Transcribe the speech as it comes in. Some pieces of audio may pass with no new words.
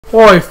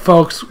Oi,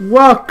 folks!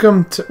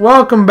 Welcome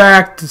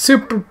back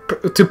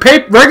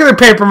to regular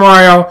Paper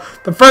Mario,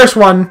 the first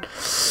one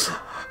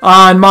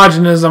on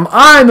Modunism.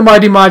 I'm the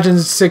Mighty Majin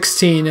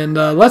 16, and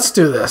let's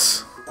do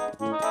this.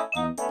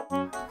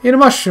 Eat a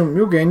mushroom,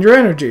 you'll gain your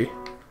energy.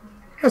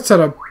 That's not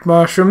a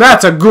mushroom.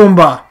 That's a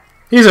Goomba.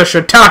 He's a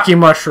shiitake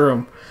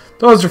mushroom.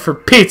 Those are for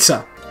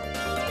pizza.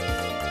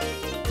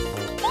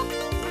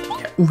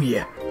 Yeah, ooh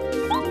yeah.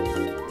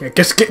 Yeah,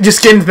 just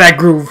get into that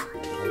groove.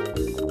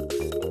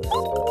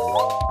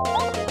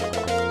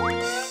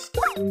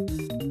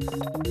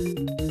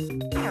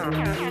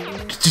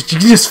 You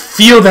just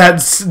feel you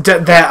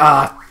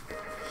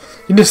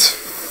just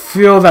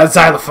feel that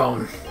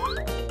xylophone.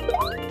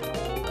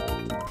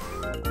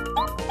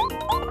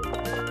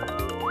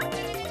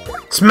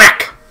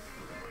 Smack!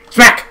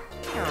 Smack!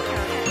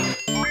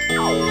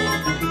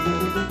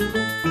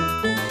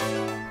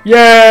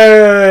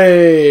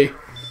 Yay!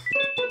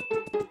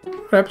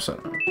 What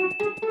episode?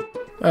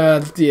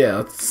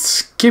 Yeah,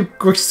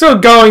 we're still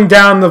going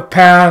down the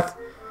path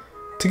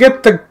to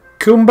get the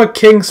Goomba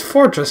King's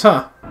fortress,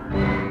 huh?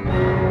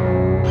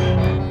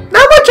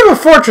 Not much of a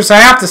fortress, I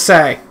have to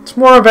say. It's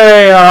more of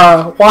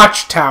a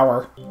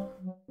watchtower.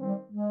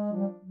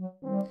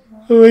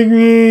 Like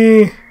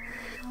me.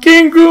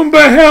 King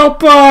Goomba,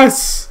 help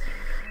us!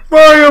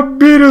 Mario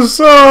beat us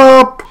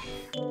up!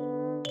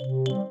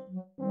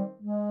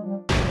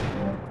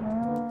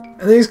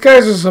 And these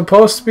guys are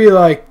supposed to be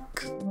like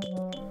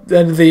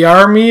the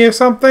army or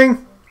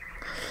something?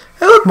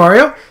 Hey look,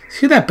 Mario!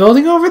 See that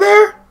building over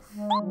there?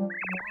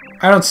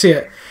 I don't see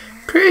it.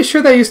 Pretty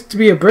sure that used to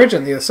be a bridge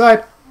on the other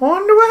side.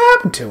 Wonder what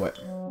happened to it.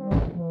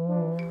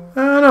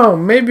 I don't know.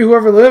 Maybe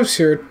whoever lives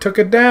here took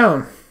it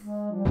down.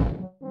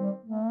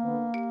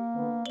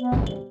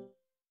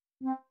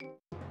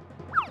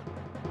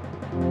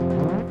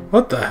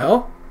 What the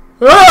hell?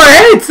 Oh,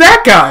 hey, it's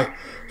that guy!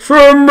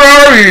 So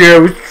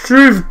Mario,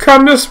 you've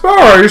come this far.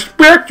 I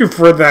respect you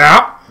for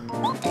that.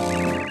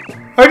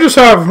 I just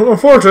have,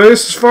 unfortunately,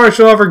 this is as far as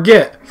you'll ever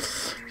get.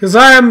 Because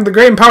I am the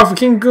great and powerful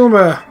King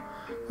Goomba.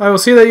 I will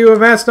see that you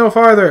advance no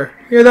farther.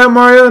 Hear that,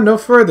 Mario? No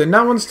further.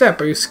 Not one step.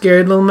 Are you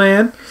scared, little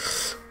man?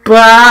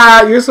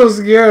 Bah! You're so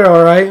scared,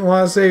 alright.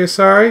 Want to say you're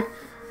sorry?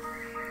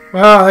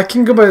 Wow, that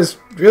King Goomba is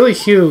really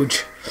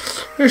huge.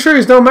 I'm sure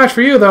he's no match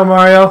for you, though,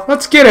 Mario.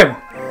 Let's get him.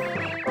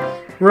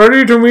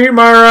 Ready to meet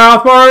my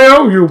wrath,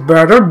 Mario? You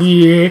better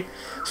be.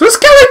 So this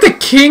guy like the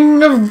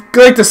king of,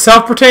 like the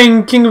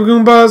self-proclaimed King of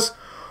Goombas?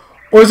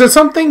 Or is it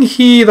something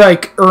he,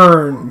 like,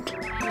 earned?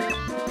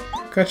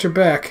 Got your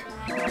back.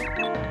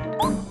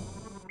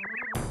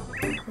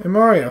 Hey,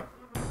 Mario.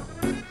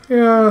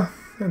 Yeah,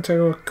 I'm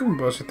taking a look at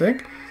Goombas, I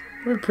think.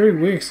 They're pretty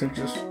weak, so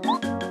just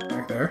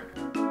back there.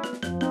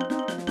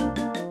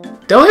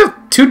 They only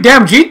have 2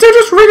 damage. They're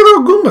just regular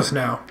Goombas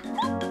now.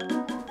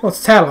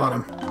 Let's tattle on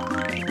him.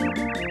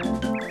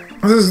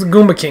 This is the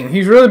Goomba King.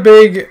 He's really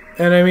big,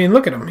 and I mean,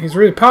 look at him. He's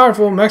really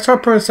powerful. Max power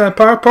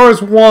power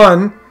is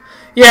 1.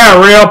 Yeah,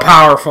 real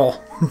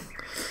powerful.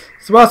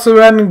 It's about the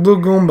red and blue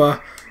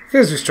Goomba.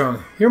 Because you're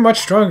strong. You're much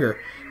stronger.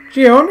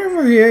 Gee, I wonder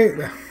if he ate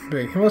that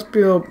big. He must be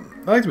a little...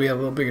 I'd like to be a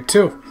little bigger,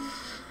 too.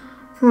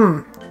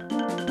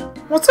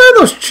 What's on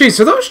those trees?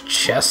 Are those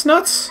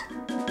chestnuts?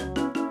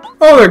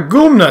 Oh, they're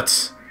Goom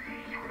nuts.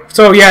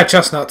 So, yeah,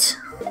 chestnuts.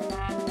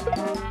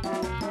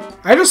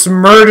 I just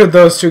murdered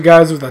those 2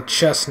 guys with a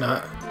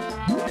chestnut.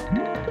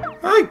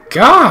 My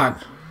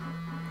God.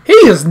 He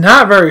is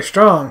not very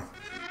strong.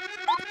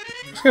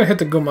 I'm just going to hit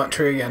the Goom nut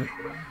tree again.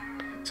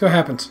 See what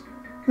happens.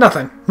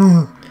 Nothing.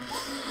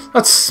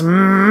 Let's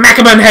smack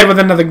him on the head with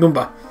another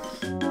Goomba.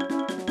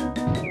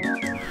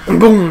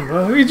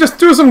 Boom! He just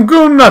threw some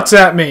Goom nuts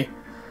at me.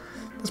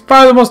 That's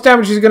probably the most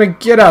damage he's gonna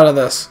get out of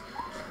this.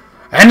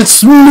 And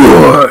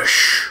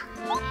smush!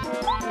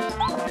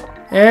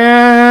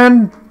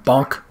 And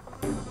bonk.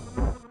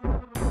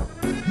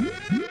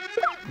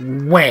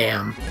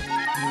 Wham!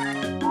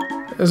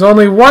 There's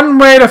only one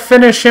way to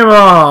finish him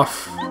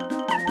off.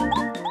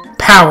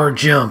 Power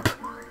jump.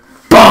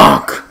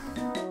 Bonk!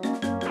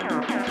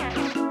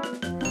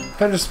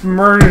 I just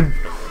murdered.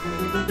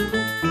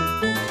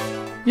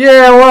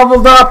 Yeah,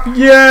 leveled up!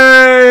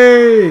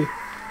 Yay!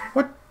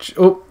 What?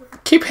 Oh,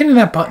 keep hitting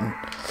that button.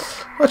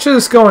 What should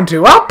this go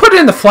into? I'll put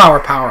in the flower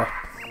power.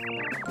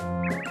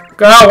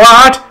 God,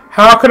 what?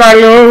 How could I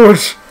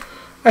lose?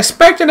 I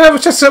expected it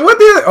was just what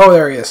the other. Oh,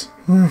 there he is.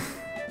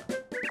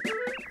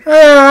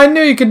 I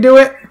knew you could do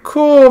it.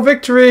 Cool,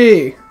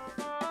 victory.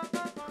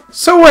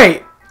 So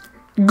wait,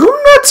 Goom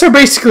nuts are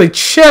basically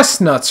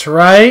chestnuts,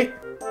 right?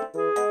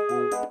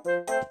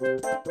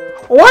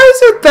 Why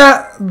is it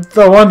that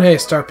the one, hey,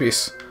 star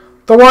piece,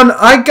 the one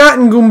I got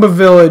in Goomba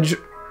Village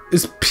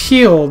is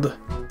peeled,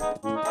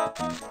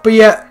 but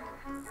yet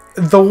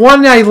the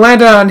one I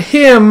landed on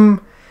him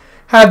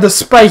had the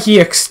spiky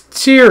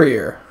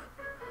exterior?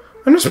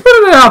 I'm just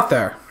putting it out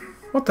there.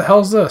 What the hell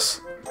is this?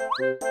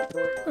 Look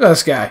at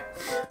this guy.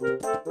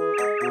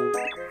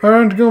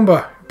 Alright,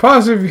 Goomba.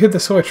 Positive you hit the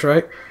switch,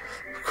 right?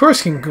 Of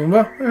course, King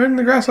Goomba. I heard in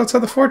the grass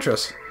outside the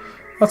fortress.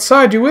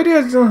 Outside, you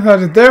idiot!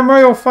 There,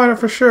 Mario will find it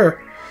for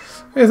sure.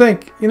 What do you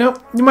think? You know,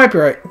 you might be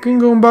right.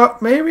 King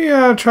Goomba, maybe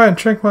try and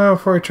trick Mario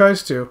before he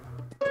tries to.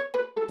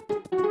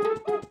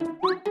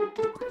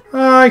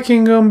 Hi,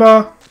 King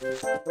Goomba.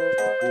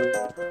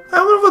 I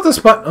wonder what this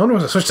button. I wonder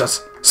what the switch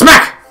does.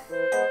 Smack!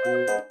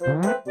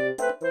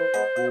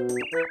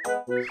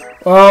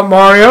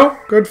 Mario,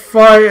 good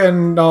fight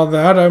and all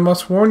that. I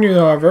must warn you,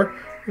 however,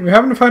 if you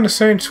happen to find a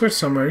strange switch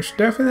somewhere, you should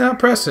definitely not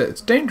press it.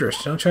 It's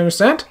dangerous. Don't you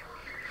understand?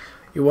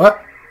 You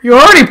what? You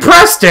already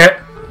pressed it!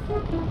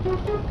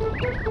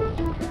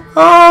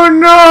 Oh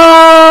no!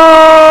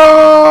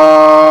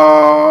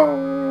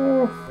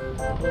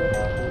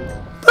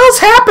 What's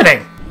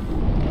happening?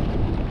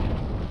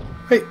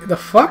 Wait, the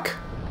fuck?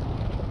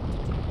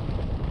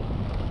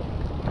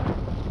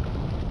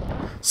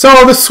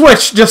 So the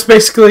switch just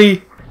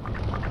basically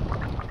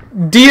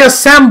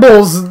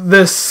deassembles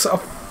this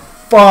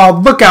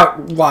lookout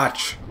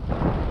watch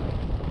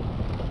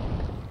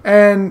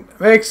and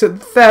makes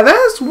it that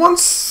is one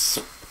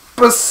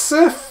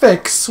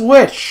specific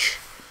switch.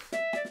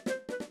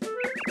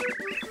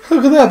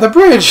 Look at that, the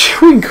bridge!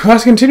 We can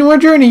continue our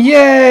journey,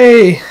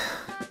 yay!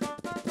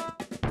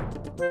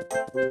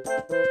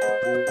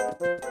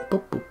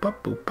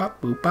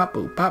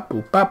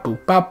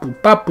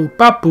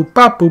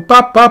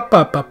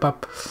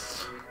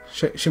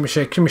 Shake, shimmy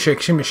shake, shimmy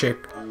shake, shimmy shake.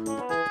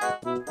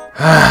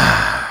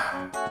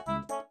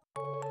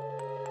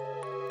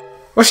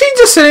 Was she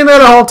just sitting there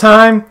the whole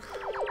time?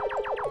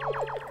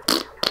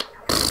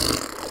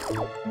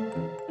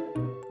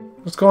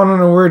 What's going on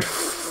in a weird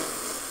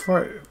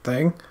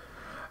thing?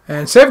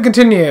 And save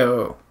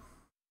continue.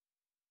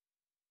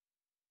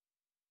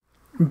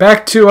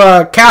 Back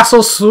to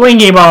Castle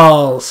Swingy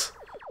Balls.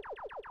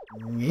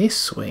 Ye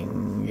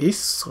swing, ye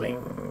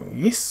swing,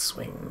 ye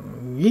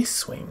swing, ye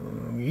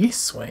swing, ye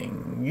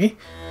swing, ye.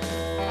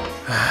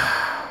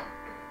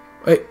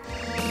 Wait.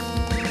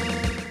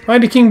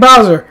 Mighty King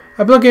Bowser,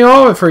 I've been looking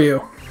all over for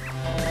you.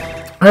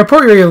 I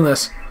report your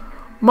illness.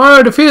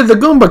 Mario defeated the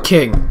Goomba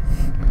King.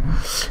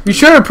 You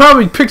should have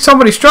probably picked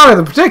somebody stronger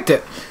to predict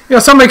it. You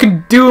know, somebody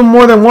could do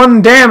more than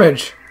one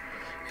damage.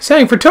 He's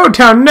heading for Toad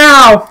Town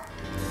now!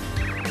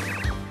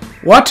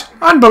 What?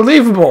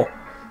 Unbelievable!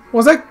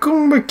 Was that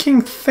Goomba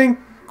King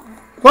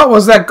What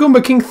was that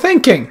Goomba King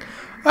thinking?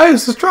 I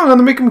was so strong enough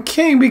to make him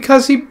king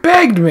because he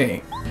begged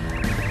me.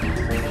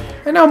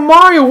 And now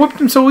Mario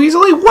whipped him so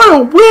easily? What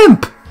a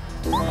wimp!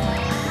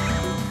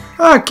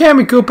 Ah,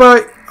 Kammy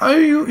Koopa,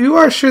 you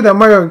are sure that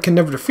Mario can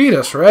never defeat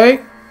us,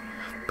 right?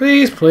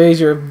 Please,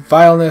 please, your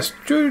vileness.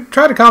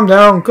 Try to calm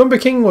down.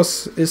 Goomba King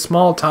is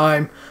small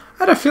time.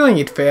 I had a feeling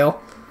he'd fail.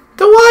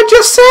 Then why'd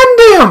you send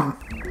him?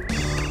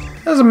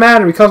 Doesn't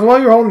matter, because while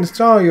you're holding the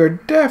star, you're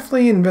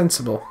definitely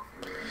invincible.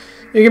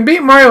 You can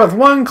beat Mario with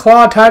one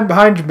claw tied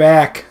behind your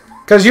back.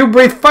 Because you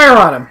breathe fire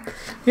on him.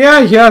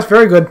 Yeah, it's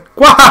very good.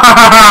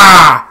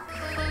 By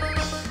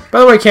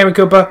the way, Kammy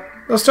Koopa,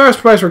 those Star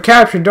Sprites were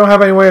captured don't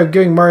have any way of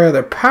giving Mario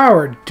their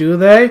power, do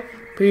they?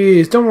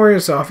 Please, don't worry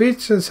yourself.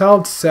 Each is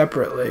held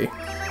separately.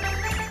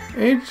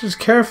 Each is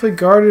carefully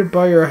guarded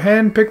by your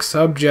hand-picked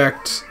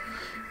subjects.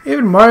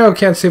 Even Mario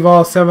can't save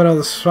all 7 of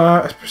the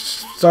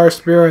Star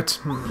Spirits.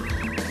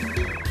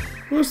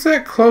 Who's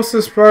that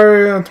closest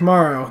Mario to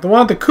Mario? The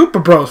one at the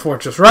Koopa Bros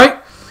Fortress, right?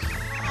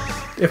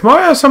 If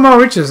Mario somehow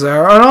reaches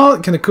there,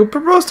 can the Koopa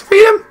Bros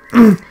defeat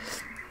him?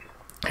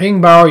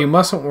 King Bao, you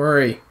mustn't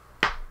worry.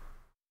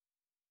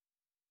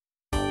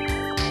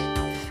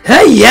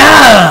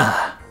 Hey-ya!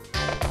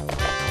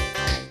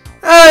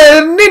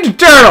 Ninja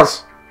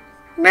Turtles!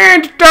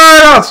 Ninja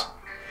Turtles!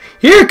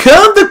 Here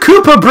come the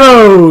Koopa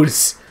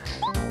Bros!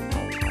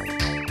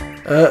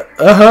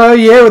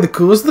 Yeah, we're the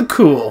coolest of the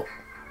cool.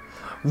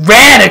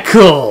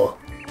 Radical!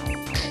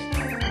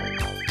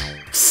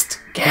 Psst,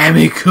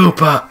 Kammy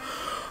Koopa,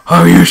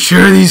 are you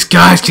sure these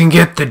guys can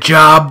get the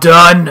job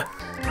done?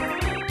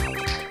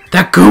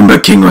 That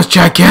Goomba King was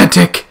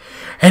gigantic,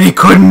 and he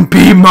couldn't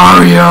beat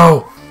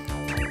Mario.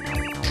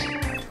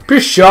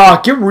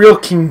 Pshaw, get real,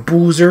 King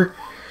Boozer.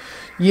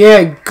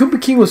 Yeah, Goomba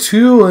King was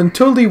cool and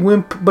totally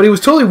wimp, but he was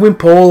totally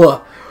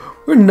wimpola.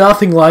 We're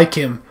nothing like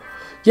him.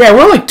 Yeah,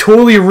 we're like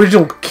totally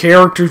original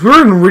characters.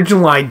 We're an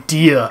original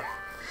idea.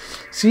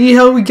 See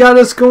how we got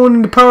us going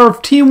in the power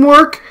of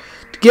teamwork?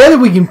 Together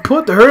we can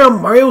put the hurt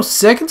on Mario's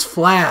seconds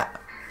flat.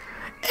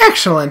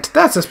 Excellent.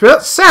 That's the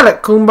spirit. Set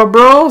it, Goomba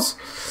Bros.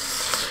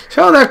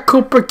 Show that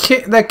Koopa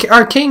King,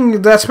 our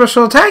king, that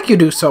special attack you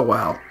do so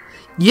well.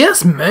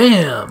 Yes,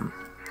 ma'am.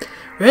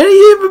 Ready,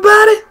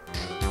 everybody?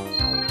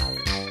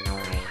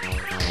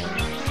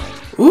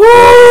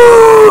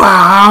 Ooh!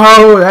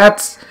 Wow,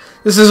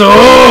 this is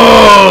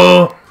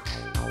oh!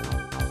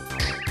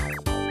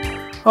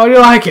 How do you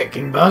like it,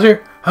 King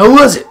Bowser? How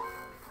was it?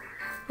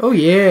 Oh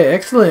yeah,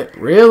 excellent.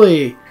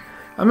 Really?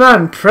 I'm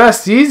not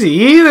impressed easy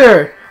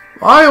either.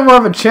 Mario will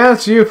have a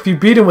chance to you if you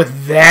beat him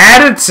with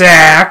that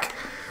attack.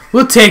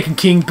 We'll take him,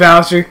 King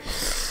Bowser.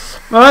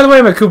 By the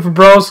way, my Koopa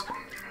Bros,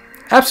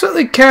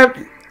 absolutely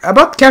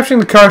about capturing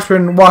the car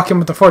sprint and walking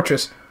with the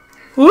fortress.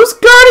 Who's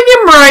guarding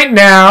him right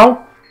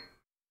now?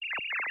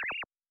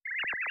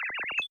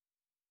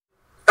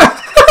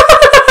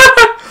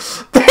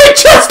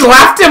 just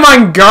left him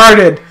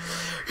unguarded.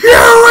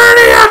 You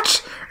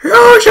idiots!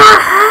 Use your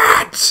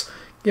hats!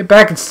 Get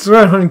back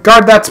and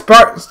guard that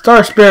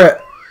star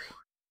spirit.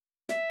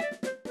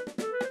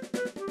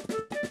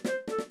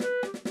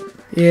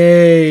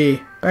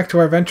 Yay! Back to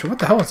our adventure. What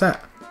the hell is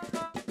that?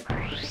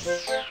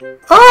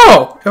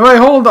 Oh! If I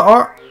hold the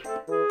R,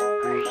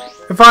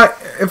 if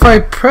I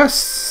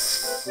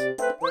press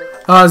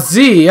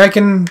Z, I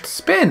can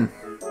spin.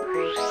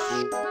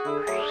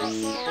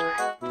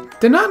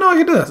 Did not know I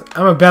could do this.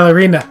 I'm a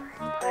ballerina.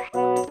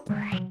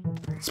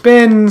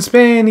 Spin,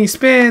 spinny,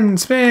 spin,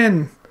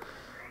 spin,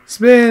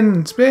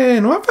 spin,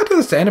 spin. What if I do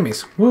this to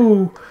enemies?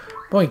 Woo!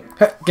 Boy,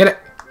 hey, get it,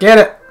 get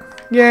it!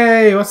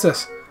 Yay! What's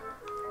this?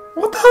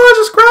 What the hell did I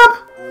just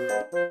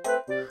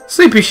grab?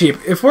 Sleepy sheep.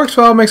 If works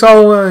well, makes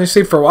all you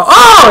sleep for a while.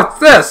 Oh, it's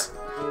this.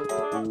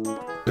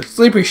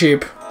 Sleepy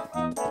sheep.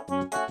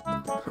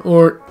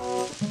 Or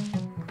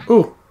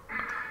ooh,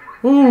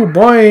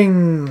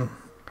 boing.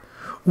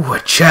 Ooh, a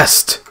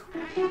chest.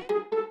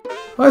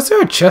 Why is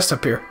there a chest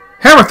up here?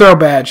 Hammer throw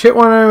badge. Hit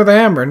one with a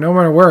hammer, no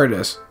matter where it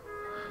is.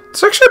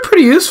 It's actually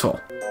pretty useful.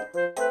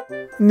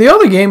 In the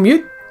other game,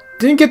 you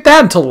didn't get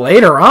that until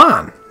later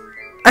on.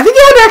 I think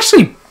you had to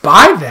actually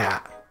buy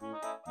that.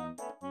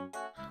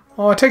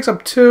 Oh, it takes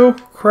up 2.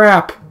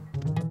 Crap.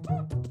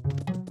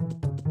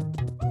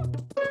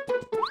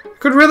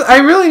 I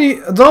really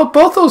need.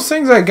 Both those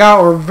things I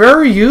got were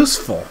very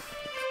useful.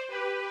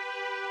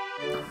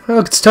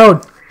 Look, it's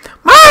Toad.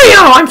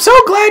 Mario, I'm so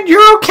glad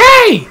you're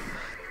okay.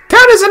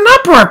 Town is in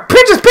uproar.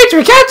 Princess Peach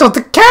we canceled.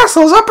 The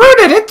castle is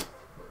uprooted. It's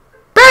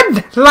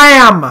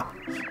bedlam.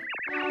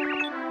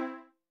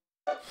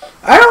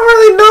 I don't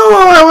really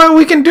know what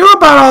we can do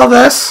about all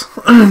this.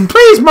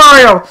 Please,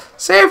 Mario,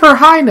 save Her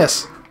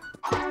Highness.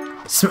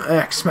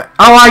 Smack, smack.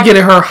 Oh, I get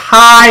it. Her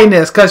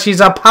Highness, because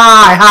she's up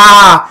high.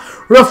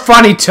 Ha! Real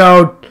funny,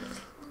 Toad.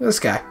 This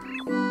guy.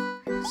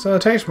 So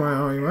it takes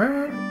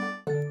Mario.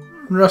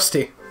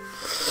 Rusty.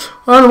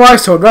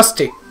 Unwise Toad.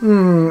 Rusty.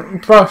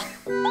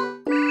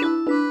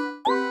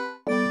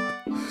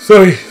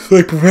 So he's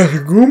like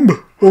Professor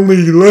Goomba, only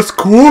less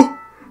cool?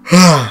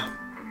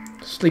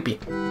 Sleepy.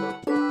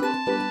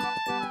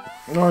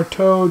 More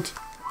Toads.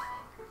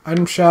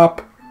 Item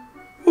shop.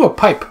 Ooh, a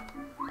pipe.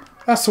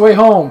 That's the way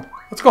home.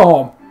 Let's go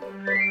home.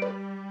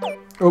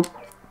 Oh,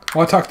 I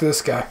want to talk to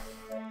this guy.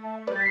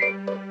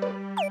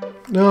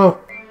 No.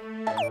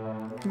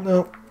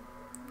 No.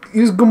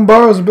 Use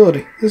Goomba's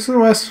ability. This is the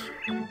west.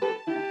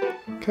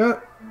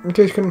 Cut. In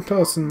case you couldn't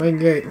tell, it's in the main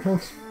gate.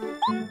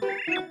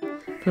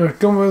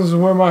 Goomba is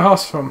where my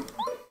house is from.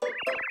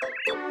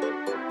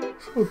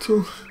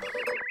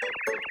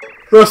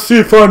 Let's see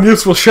if I find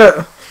useful shit.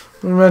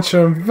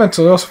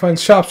 Eventually also find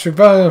shops for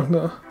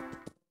value.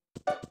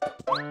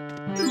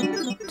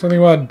 Something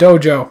about a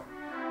dojo.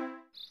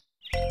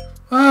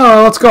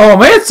 Oh, let's go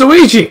home. Hey, it's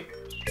Luigi!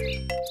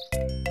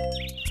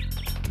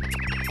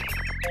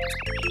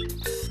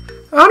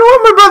 I don't know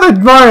what my brother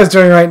Mario's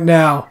doing right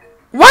now.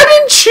 Why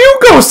didn't you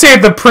go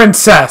save the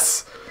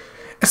princess?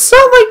 It's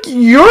not like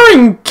you're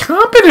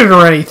incompetent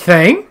or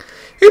anything.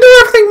 You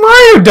do everything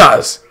Mario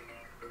does.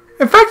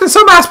 In fact, in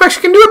some aspects,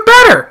 you can do it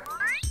better.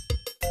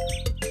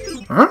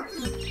 Huh?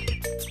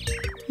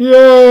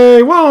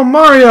 Yay! Wow,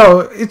 Mario,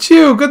 it's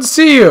you. Good to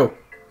see you.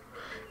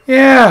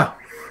 Yeah,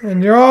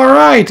 and you're all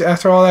right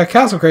after all that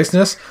castle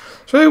craziness. I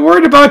was really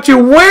worried about you.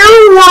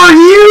 Where were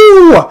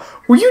you?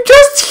 Were you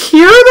just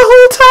here the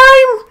whole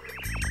time?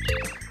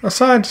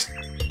 Aside.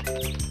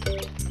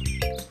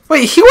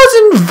 Wait, he was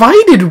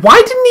invited.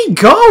 Why didn't he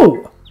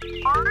go?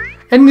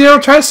 And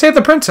try to save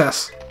the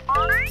princess.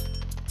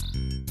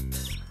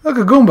 Look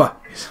at Goomba.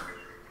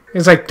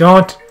 He's like,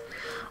 don't.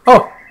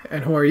 Oh,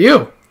 and who are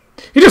you?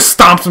 He just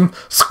stomps him.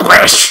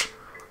 Squish.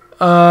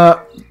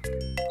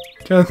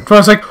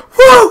 Jonathan's like,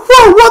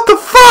 whoa, what the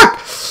fuck?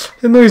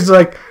 And then he's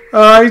like,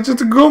 he's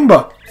just a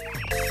Goomba.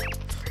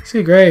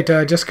 See, great,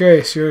 just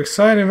Grace. Your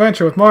exciting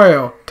adventure with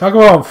Mario. Talk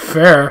about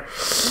unfair.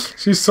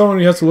 She's someone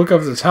who has to look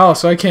after this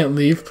house, so I can't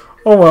leave.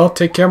 Oh well,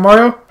 take care,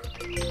 Mario.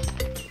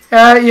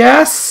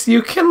 Yes,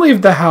 you can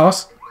leave the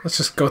house. Let's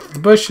just go through the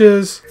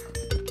bushes.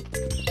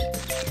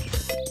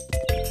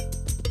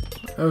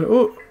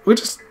 Oh, we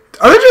just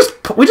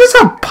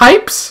have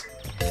pipes?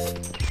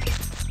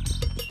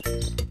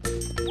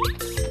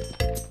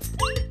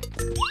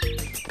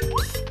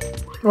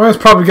 Well, it's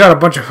probably got a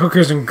bunch of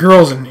hookers and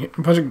girls in here,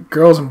 a bunch of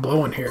girls and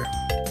blow in here,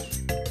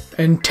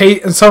 and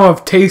some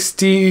of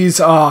Tasty's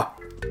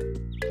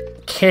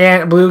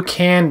blue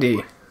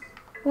candy.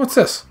 What's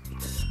this?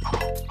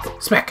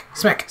 Smack,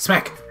 smack,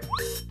 smack.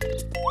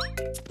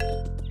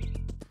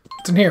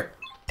 What's in here?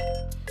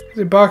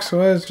 The box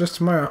was just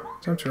tomorrow.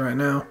 It's empty right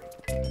now.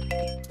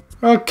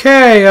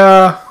 Okay,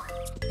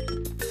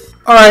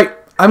 alright,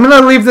 I'm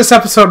gonna leave this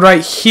episode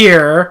right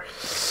here.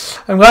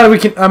 I'm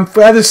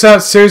glad this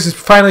series is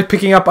finally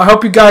picking up. I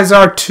hope you guys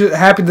are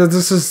happy that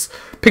this is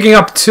picking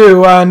up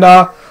too, and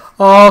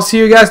I'll see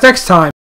you guys next time.